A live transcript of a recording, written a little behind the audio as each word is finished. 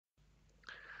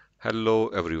Hello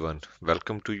everyone,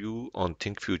 welcome to you on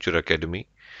Think Future Academy.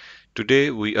 Today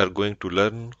we are going to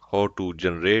learn how to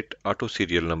generate auto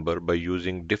serial number by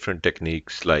using different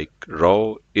techniques like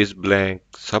raw, is blank,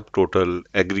 subtotal,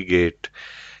 aggregate,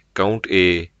 count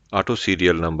A, auto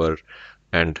serial number,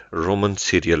 and Roman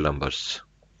serial numbers.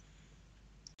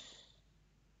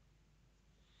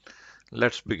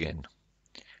 Let's begin.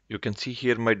 You can see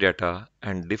here my data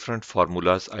and different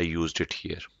formulas I used it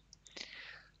here.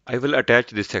 I will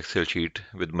attach this Excel sheet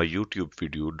with my YouTube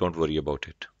video, don't worry about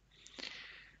it.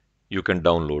 You can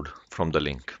download from the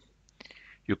link.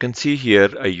 You can see here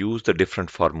I use the different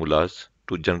formulas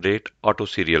to generate auto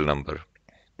serial number.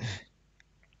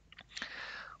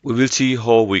 We will see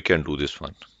how we can do this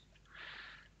one.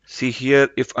 See here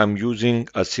if I'm using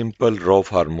a simple raw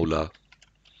formula,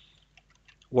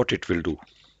 what it will do.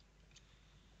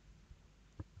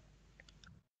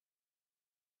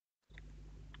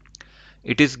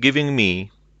 It is giving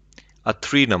me a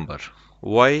 3 number.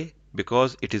 Why?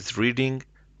 Because it is reading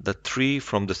the 3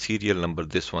 from the serial number,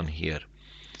 this one here.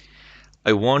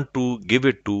 I want to give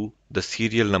it to the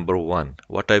serial number 1.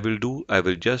 What I will do, I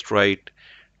will just write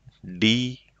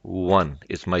D1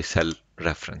 is my cell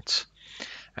reference.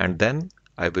 And then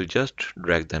I will just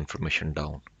drag the information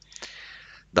down.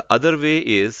 The other way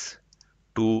is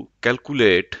to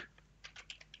calculate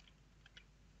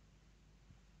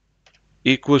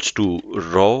equals to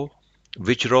row,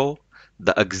 which row?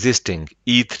 The existing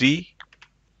E3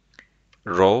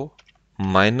 row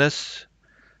minus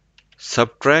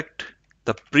subtract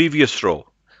the previous row,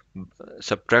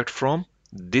 subtract from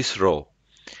this row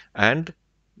and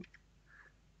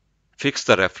fix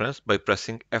the reference by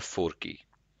pressing F4 key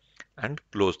and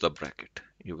close the bracket.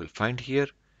 You will find here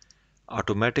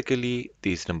automatically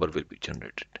these number will be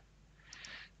generated.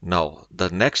 Now the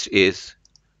next is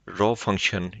raw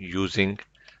function using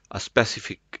a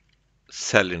specific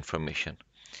cell information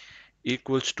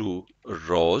equals to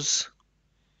rows,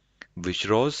 which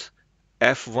rows?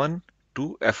 F1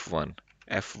 to F1,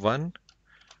 F1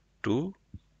 to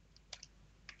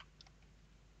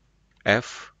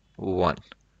F1.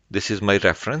 This is my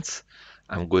reference.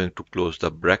 I'm going to close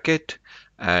the bracket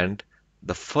and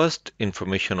the first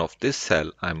information of this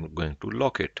cell I'm going to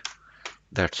lock it.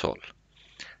 That's all.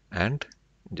 And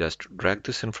just drag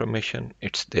this information,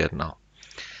 it's there now.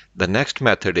 The next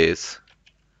method is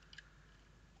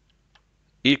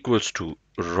equals to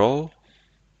row,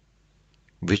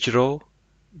 which row?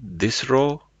 This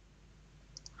row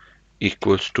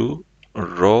equals to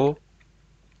row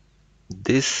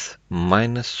this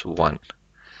minus 1.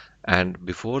 And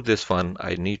before this one,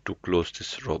 I need to close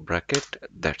this row bracket.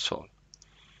 That's all.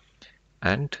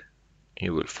 And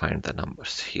you will find the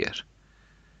numbers here.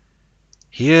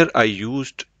 Here I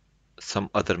used some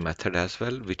other method as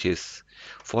well, which is,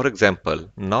 for example,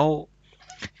 now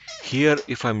here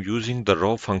if I'm using the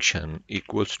raw function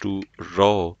equals to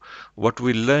raw, what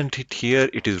we learned it here,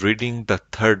 it is reading the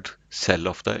third cell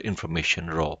of the information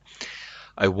raw.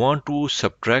 I want to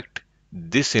subtract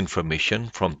this information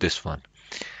from this one.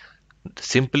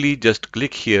 Simply just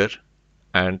click here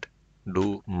and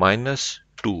do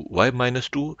 -2. Why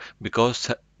 -2? Because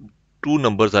two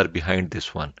numbers are behind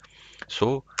this one.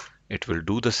 So it will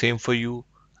do the same for you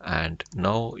and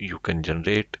now you can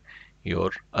generate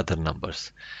your other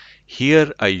numbers.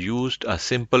 Here I used a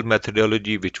simple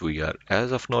methodology which we are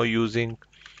as of now using.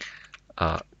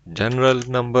 General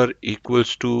number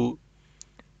equals to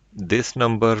this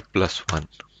number plus 1.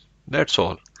 That's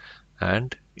all.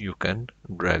 And you can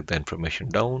drag the information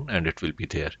down and it will be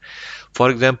there.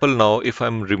 For example, now if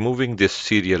I'm removing this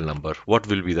serial number, what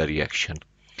will be the reaction?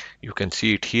 You can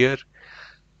see it here.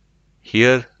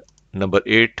 Here, number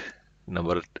 8,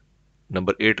 number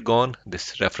number 8 gone.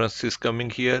 This reference is coming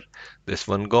here. This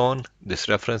one gone. This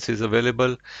reference is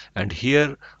available. And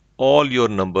here, all your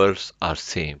numbers are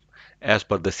same as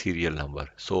per the serial number.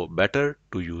 So better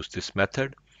to use this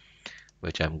method,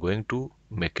 which I'm going to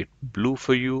make it blue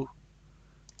for you.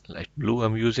 Light blue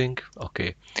I'm using.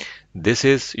 Okay. This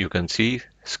is, you can see,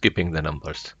 skipping the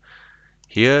numbers.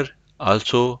 Here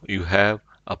also you have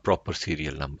a proper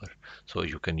serial number. So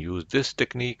you can use this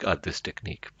technique or this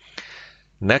technique.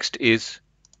 Next is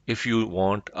if you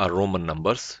want a Roman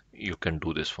numbers, you can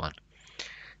do this one.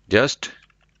 Just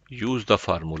use the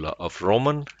formula of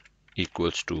Roman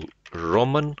equals to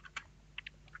Roman.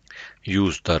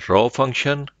 Use the raw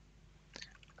function.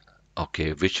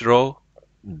 Okay, which row?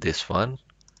 This one.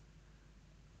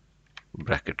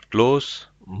 Bracket close,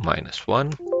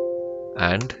 -1.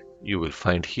 And you will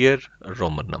find here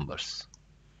Roman numbers.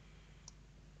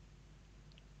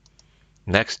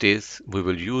 Next is we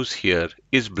will use here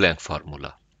is blank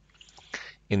formula.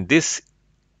 In this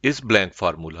is blank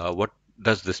formula, what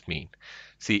does this mean?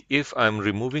 See, if I'm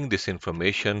removing this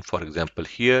information, for example,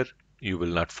 here, you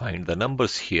will not find the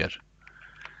numbers here.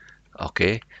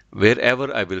 Okay,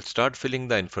 wherever I will start filling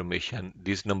the information,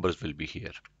 these numbers will be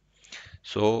here.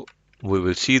 So we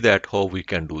will see that how we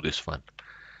can do this one.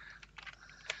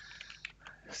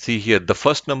 See here, the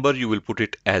first number you will put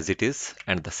it as it is,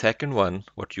 and the second one,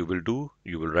 what you will do,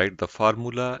 you will write the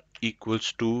formula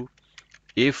equals to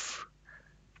if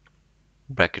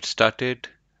bracket started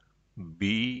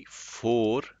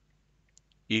B4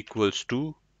 equals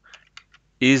to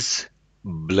is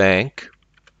blank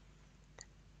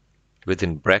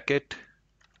within bracket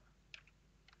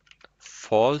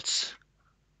false,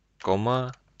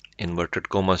 comma, inverted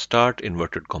comma start,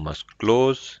 inverted commas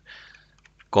close,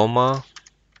 comma,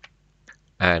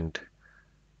 and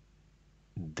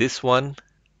this one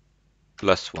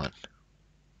plus 1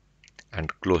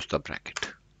 and close the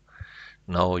bracket.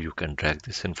 Now you can drag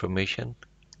this information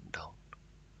down.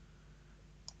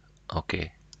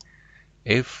 Okay,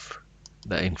 if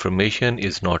the information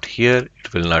is not here,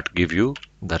 it will not give you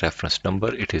the reference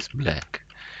number, it is blank.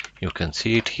 You can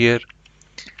see it here.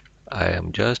 I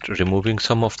am just removing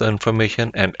some of the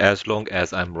information, and as long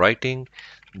as I'm writing,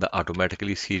 the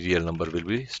automatically serial number will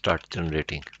be start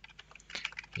generating.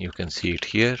 You can see it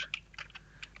here.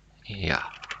 Yeah,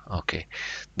 okay.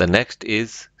 The next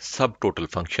is subtotal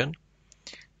function.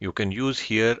 You can use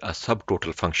here a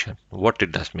subtotal function. What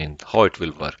it does mean, how it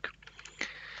will work.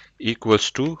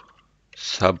 Equals to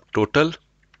subtotal.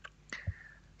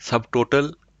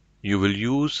 Subtotal, you will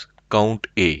use count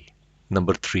A,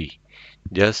 number 3.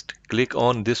 Just click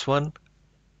on this one,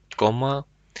 comma,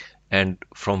 and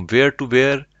from where to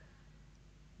where,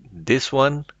 this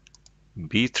one,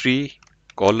 B3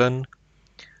 colon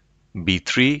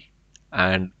B3,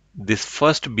 and this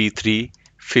first B3,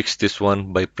 fix this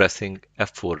one by pressing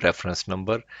F4 reference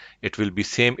number. It will be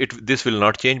same, this will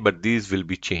not change, but these will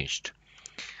be changed.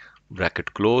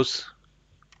 Bracket close,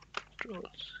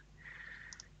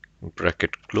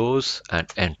 bracket close,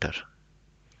 and enter.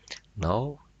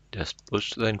 Now just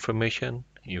push the information,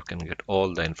 you can get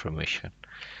all the information.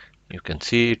 You can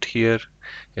see it here.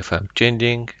 If I'm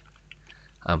changing,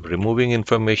 I'm removing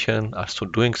information, also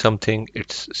doing something,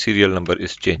 its serial number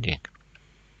is changing.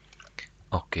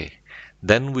 Okay,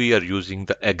 then we are using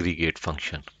the aggregate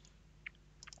function.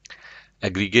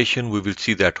 Aggregation, we will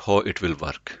see that how it will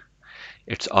work.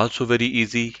 It's also very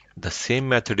easy. The same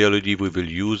methodology we will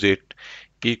use it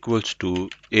equals to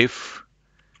if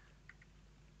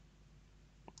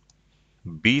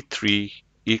B3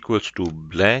 equals to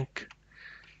blank,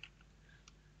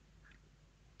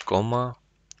 comma,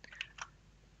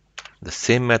 the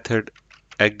same method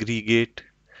aggregate,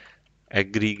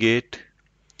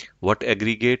 what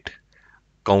aggregate?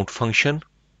 Count function,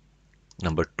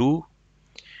 number 2,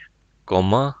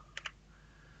 comma,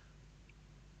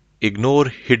 ignore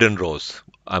hidden rows.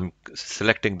 I'm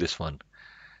selecting this one.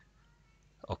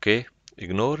 Okay,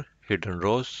 ignore hidden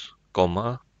rows,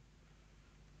 comma.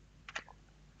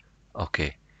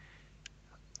 Okay,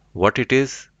 what it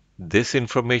is? This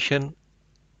information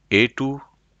A2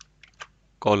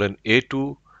 colon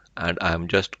A2, and I'm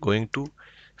just going to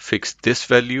fix this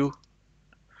value.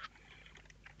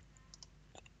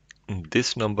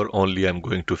 This number only I'm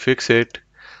going to fix it.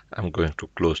 I'm going to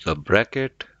close the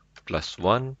bracket plus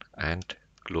 1 and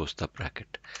close the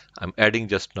bracket. I'm adding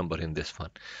just number in this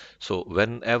one. So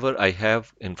whenever I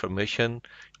have information,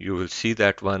 you will see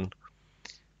that one.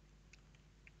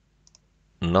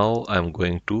 Now I'm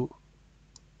going to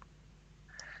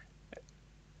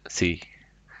see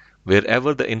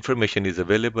wherever the information is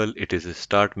available, it is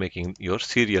start making your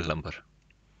serial number.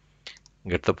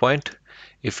 Get the point?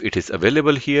 If it is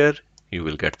available here, you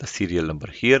will get the serial number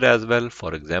here as well.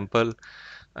 For example,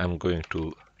 I'm going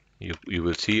to, you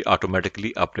will see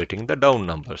automatically updating the down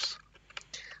numbers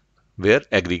where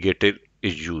aggregated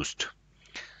is used.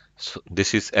 So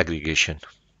this is aggregation.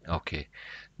 Okay.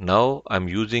 Now I'm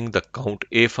using the count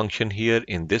A function here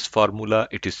in this formula.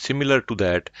 It is similar to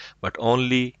that, but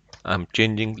only I'm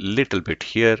changing little bit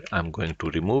here. I'm going to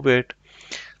remove it.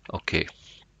 Okay.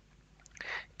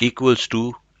 Equals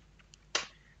to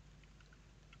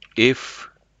if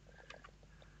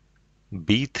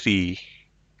B3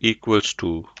 equals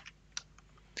to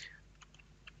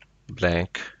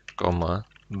blank, comma,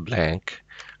 blank,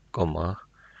 comma,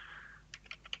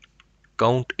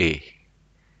 count A.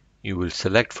 You will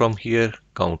select from here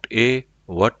count A.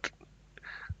 What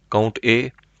count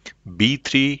A?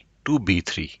 B3 to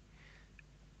B3.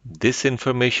 This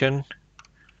information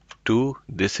to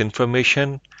this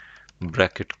information,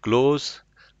 bracket close,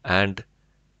 and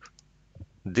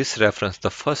this reference, the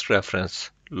first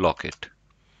reference, lock it.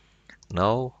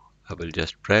 Now I will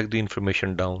just drag the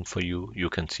information down for you. You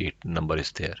can see it, number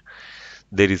is there.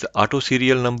 There is auto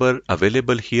serial number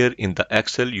available here in the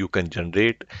Excel. You can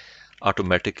generate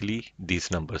automatically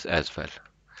these numbers as well.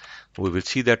 We will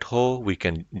see that how we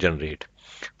can generate.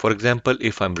 For example,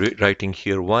 if I'm writing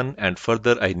here 1 and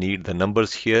further I need the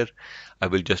numbers here, I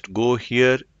will just go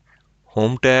here,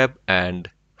 Home tab and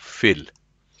fill.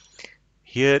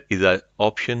 Here is an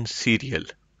option serial,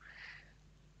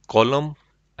 column,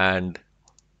 and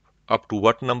up to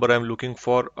what number I'm looking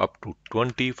for, up to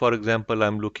 20 for example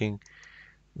I'm looking.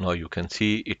 Now you can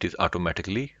see it is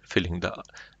automatically filling the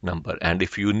number. And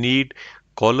if you need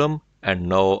column, and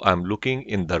now I'm looking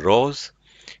in the rows,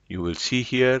 you will see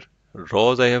here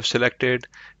rows I have selected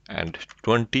and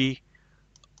 20.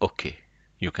 Okay,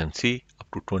 you can see up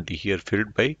to 20 here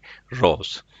filled by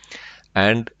rows.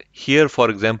 And here for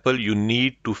example you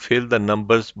need to fill the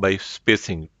numbers by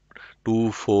spacing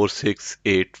 2, 4, 6,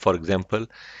 8 for example.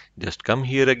 Just come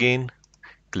here again,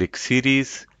 click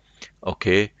series,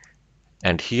 okay,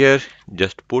 and here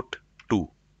just put 2,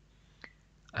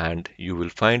 and you will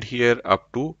find here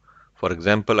up to, for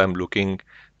example I'm looking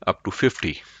up to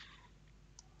 50.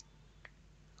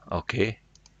 Okay,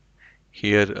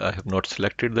 here I have not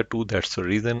selected the 2, that's the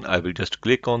reason. I will just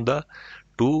click on the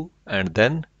 2 and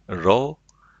then row,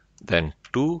 then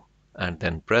 2 and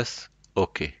then press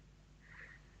OK.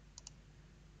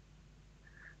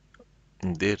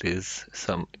 There is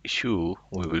some issue,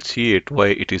 we will see it why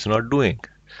it is not doing.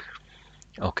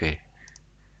 Okay,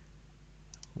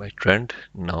 by trend,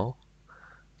 now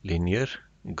linear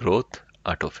growth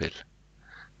autofill,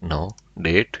 now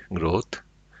date growth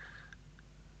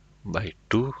by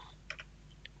 2.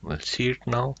 We'll see it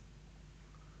now.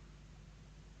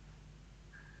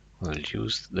 We'll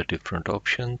use the different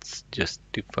options.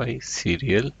 Justify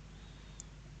serial,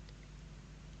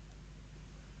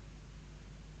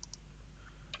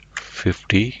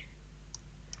 50.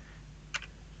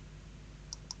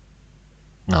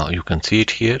 Now you can see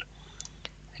it here,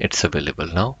 it's available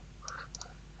now.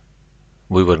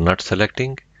 We were not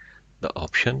selecting the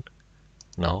option.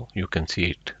 Now you can see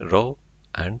it row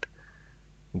and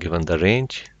given the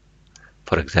range.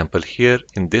 For example, here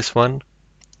in this one,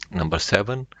 number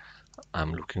 7,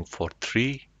 I'm looking for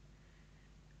 3.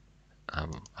 I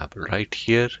will write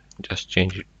here, just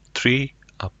change it 3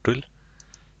 up till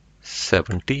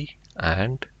 70,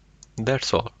 and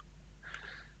that's all.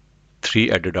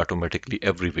 3 added automatically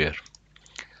everywhere.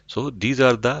 So these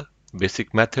are the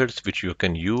basic methods which you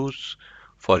can use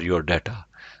for your data.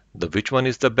 The which one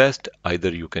is the best? Either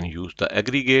you can use the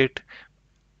aggregate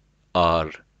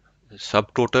or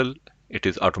subtotal. It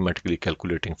is automatically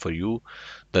calculating for you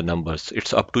the numbers.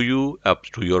 It's up to you, up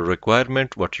to your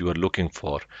requirement, what you are looking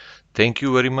for. Thank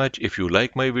you very much. If you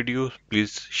like my videos,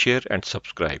 please share and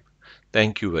subscribe.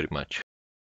 Thank you very much.